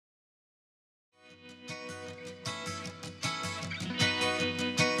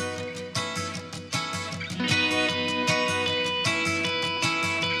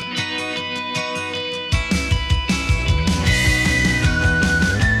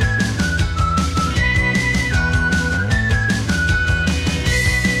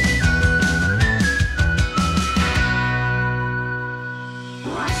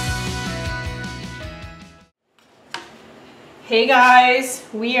Hey guys,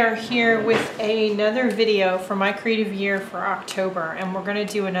 we are here with another video for my creative year for October, and we're going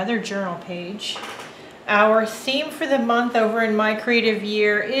to do another journal page. Our theme for the month over in my creative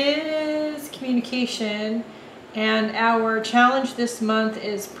year is communication, and our challenge this month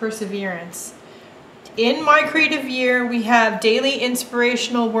is perseverance. In my creative year, we have daily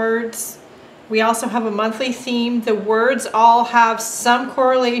inspirational words. We also have a monthly theme. The words all have some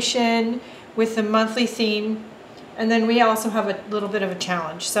correlation with the monthly theme. And then we also have a little bit of a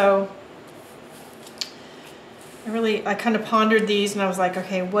challenge. So I kind of pondered these and I was like,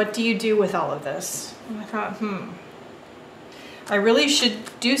 okay, what do you do with all of this? And I thought, I really should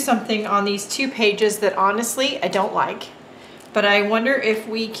do something on these 2 pages that honestly I don't like. But I wonder if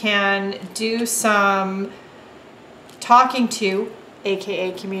we can do some talking to,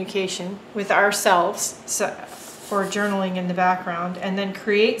 aka communication, with ourselves, or journaling in the background, and then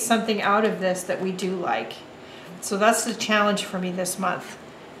create something out of this that we do like. So that's the challenge for me this month.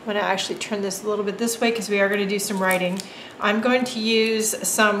 I'm going to actually turn this a little bit this way because we are going to do some writing. I'm going to use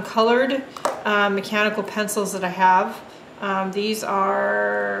some colored mechanical pencils that I have. These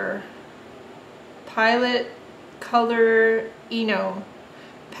are Pilot Color Eno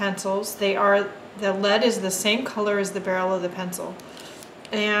pencils. The lead is the same color as the barrel of the pencil.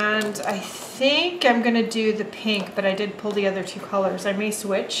 And I think I'm going to do the pink, but I did pull the other 2 colors. I may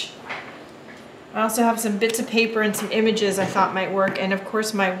switch. I also have some bits of paper and some images I thought might work, and of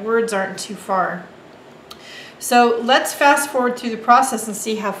course my words aren't too far. So let's fast forward through the process and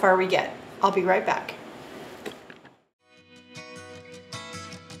see how far we get. I'll be right back.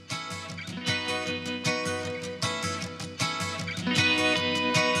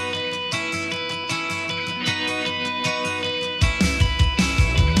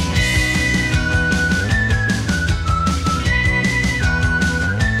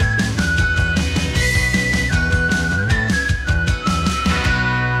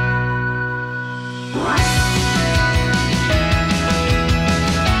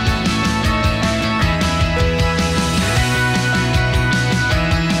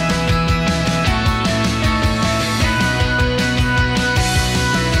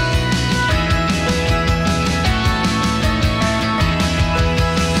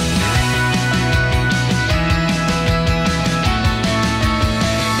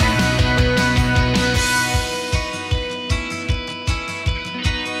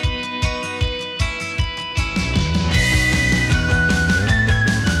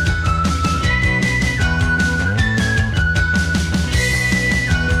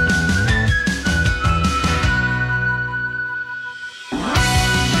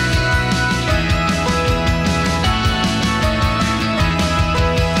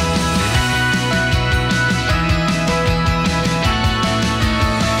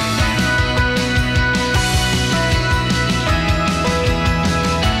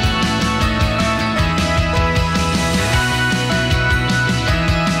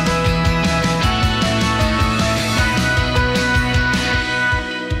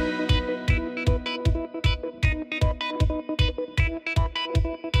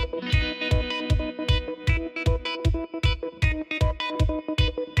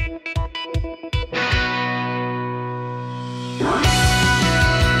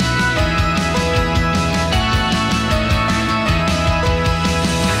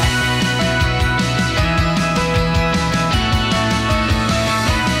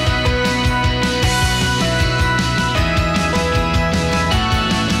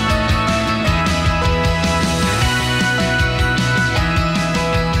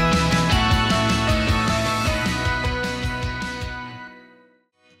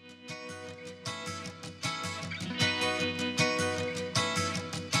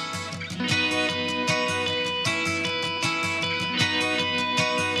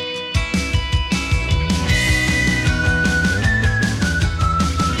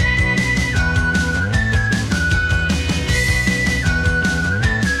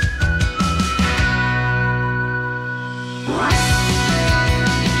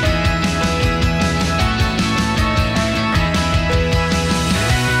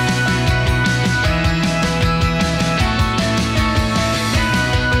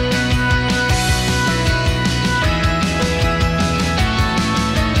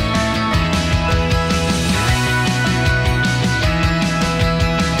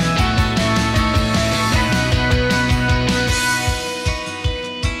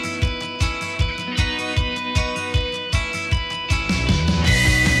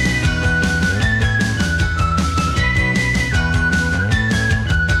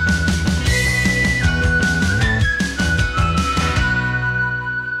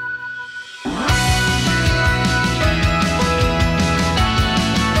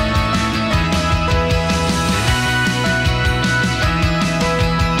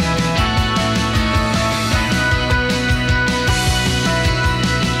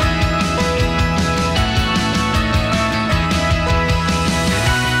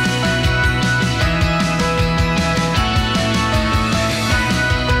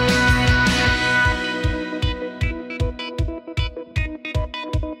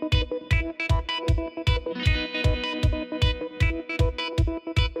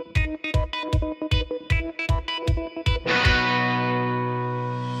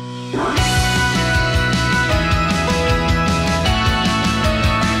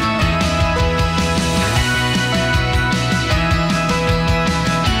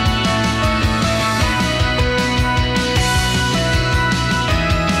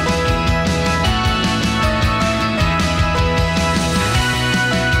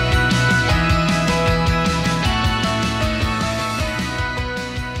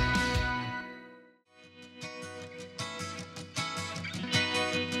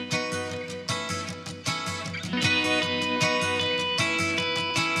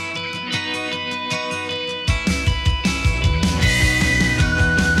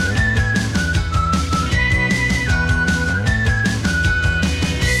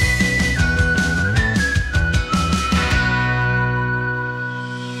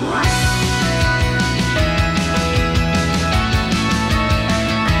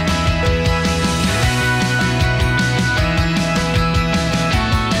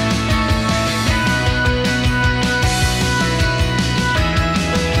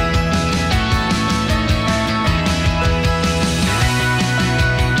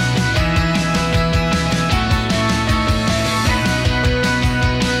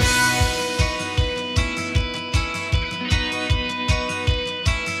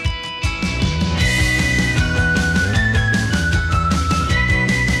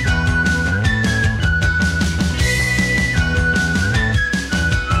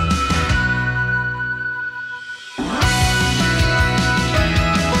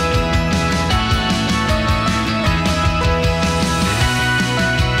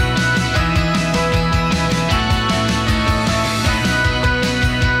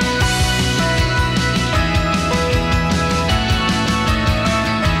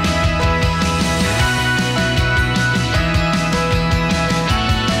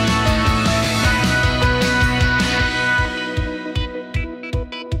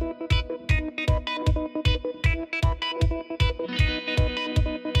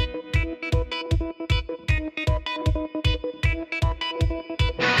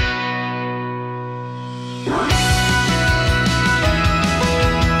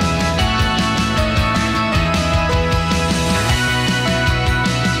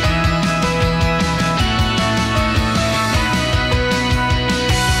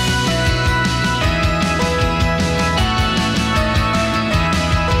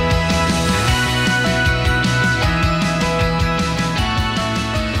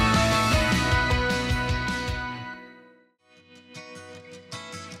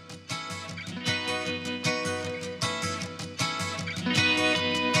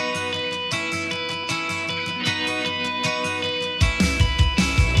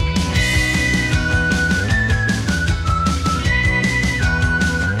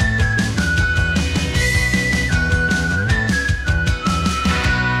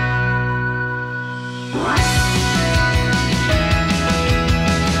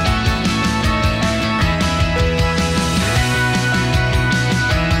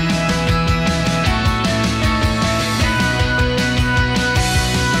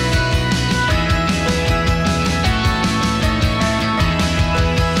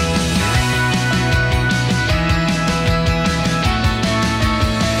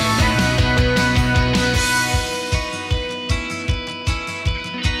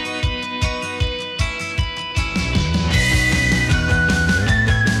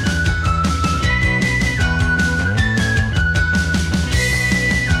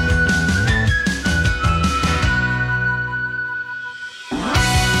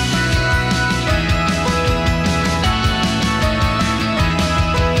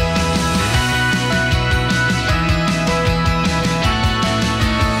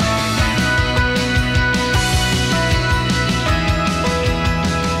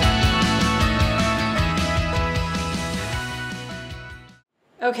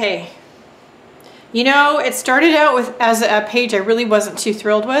 Okay. You know, it started out with as a page I really wasn't too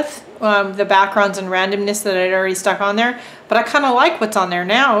thrilled with, the backgrounds and randomness that I'd already stuck on there, but I kind of like what's on there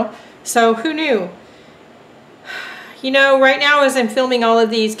now, so who knew? You know, right now as I'm filming all of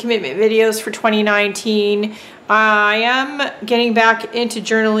these commitment videos for 2019, I am getting back into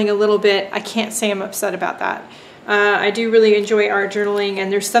journaling a little bit. I can't say I'm upset about that. I do really enjoy art journaling,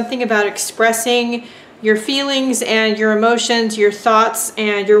 and there's something about expressing your feelings and your emotions, your thoughts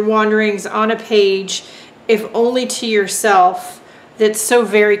and your wanderings on a page, if only to yourself, that's so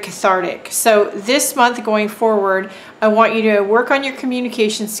very cathartic. So this month going forward, I want you to work on your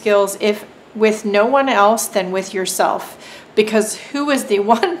communication skills, if with no one else than with yourself, because who is the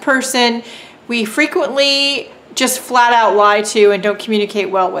one person we frequently just flat out lie to and don't communicate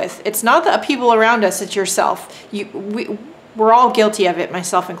well with? It's not the people around us, it's yourself. We're all guilty of it,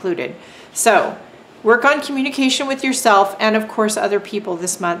 myself included. So work on communication with yourself and of course other people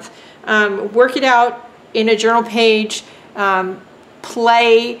this month. Work it out in a journal page,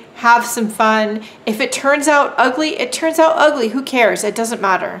 play, have some fun. If it turns out ugly, it turns out ugly. Who cares? It doesn't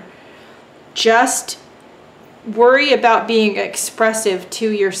matter. Just worry about being expressive to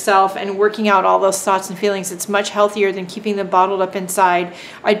yourself and working out all those thoughts and feelings. It's much healthier than keeping them bottled up inside.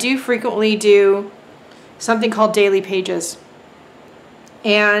 I do frequently do something called daily pages,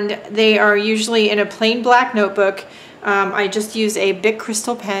 and they are usually in a plain black notebook. I just use a Bic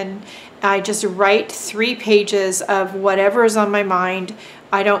crystal pen. I just write 3 pages of whatever is on my mind.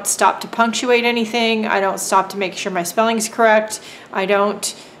 I don't stop to punctuate anything. I don't stop to make sure my spelling's correct. I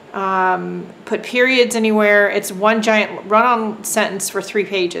don't put periods anywhere. It's one giant run-on sentence for 3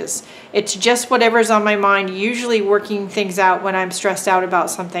 pages. It's just whatever's on my mind, usually working things out when I'm stressed out about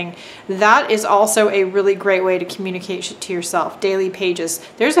something. That is also a really great way to communicate to yourself, daily pages.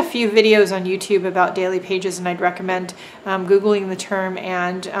 There's a few videos on YouTube about daily pages, and I'd recommend Googling the term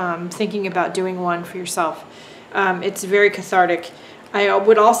and thinking about doing one for yourself. It's very cathartic. I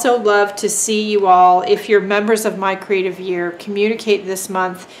would also love to see you all, if you're members of My Creative Year, communicate this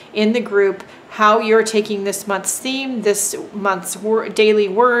month in the group how you're taking this month's theme, this month's daily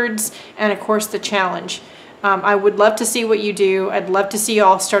words, and of course the challenge. I would love to see what you do. I'd love to see you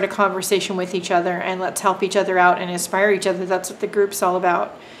all start a conversation with each other, and let's help each other out and inspire each other. That's what the group's all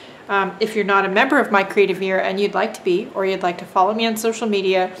about. If you're not a member of My Creative Year and you'd like to be, or you'd like to follow me on social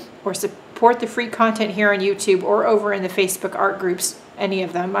media or support the free content here on YouTube or over in the Facebook art groups, any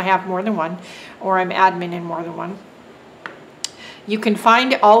of them, I have more than one, or I'm admin in more than one. You can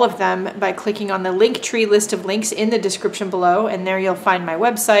find all of them by clicking on the Linktree list of links in the description below, and there you'll find my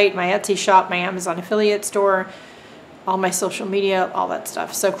website, my Etsy shop, my Amazon affiliate store, all my social media, all that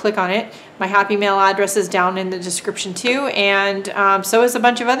stuff. So click on it. My Happy Mail address is down in the description too, and so is a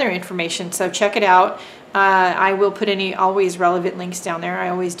bunch of other information, so check it out. I will put any always relevant links down there. I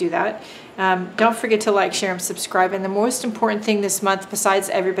always do that. Don't forget to like, share, and subscribe. And the most important thing this month, besides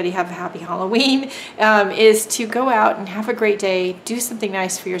everybody have a happy Halloween, is to go out and have a great day. Do something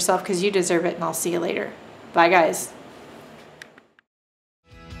nice for yourself because you deserve it, and I'll see you later. Bye, guys.